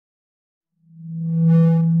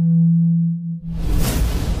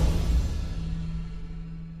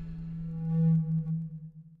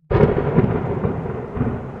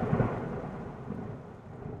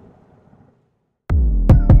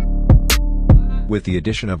With the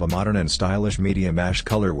addition of a modern and stylish medium ash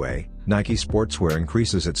colorway, Nike Sportswear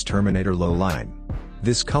increases its Terminator Low line.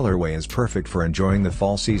 This colorway is perfect for enjoying the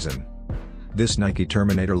fall season. This Nike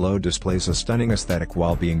Terminator Low displays a stunning aesthetic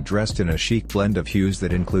while being dressed in a chic blend of hues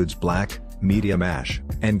that includes black, medium ash,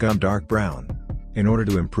 and gum dark brown. In order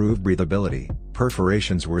to improve breathability,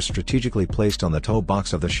 perforations were strategically placed on the toe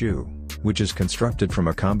box of the shoe, which is constructed from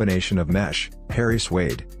a combination of mesh, hairy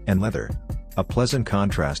suede, and leather. A pleasant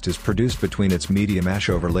contrast is produced between its medium ash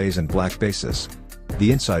overlays and black basis.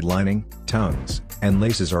 The inside lining, tongues, and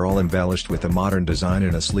laces are all embellished with a modern design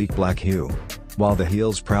in a sleek black hue. While the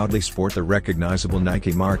heels proudly sport the recognizable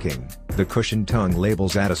Nike marking, the cushioned tongue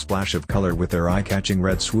labels add a splash of color with their eye-catching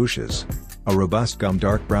red swooshes. A robust gum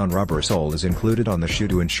dark brown rubber sole is included on the shoe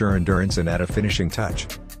to ensure endurance and add a finishing touch.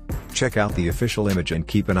 Check out the official image and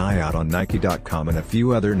keep an eye out on Nike.com and a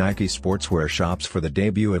few other Nike sportswear shops for the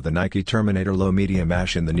debut of the Nike Terminator Low Medium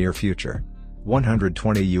Ash in the near future.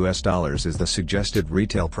 $120 is the suggested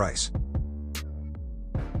retail price.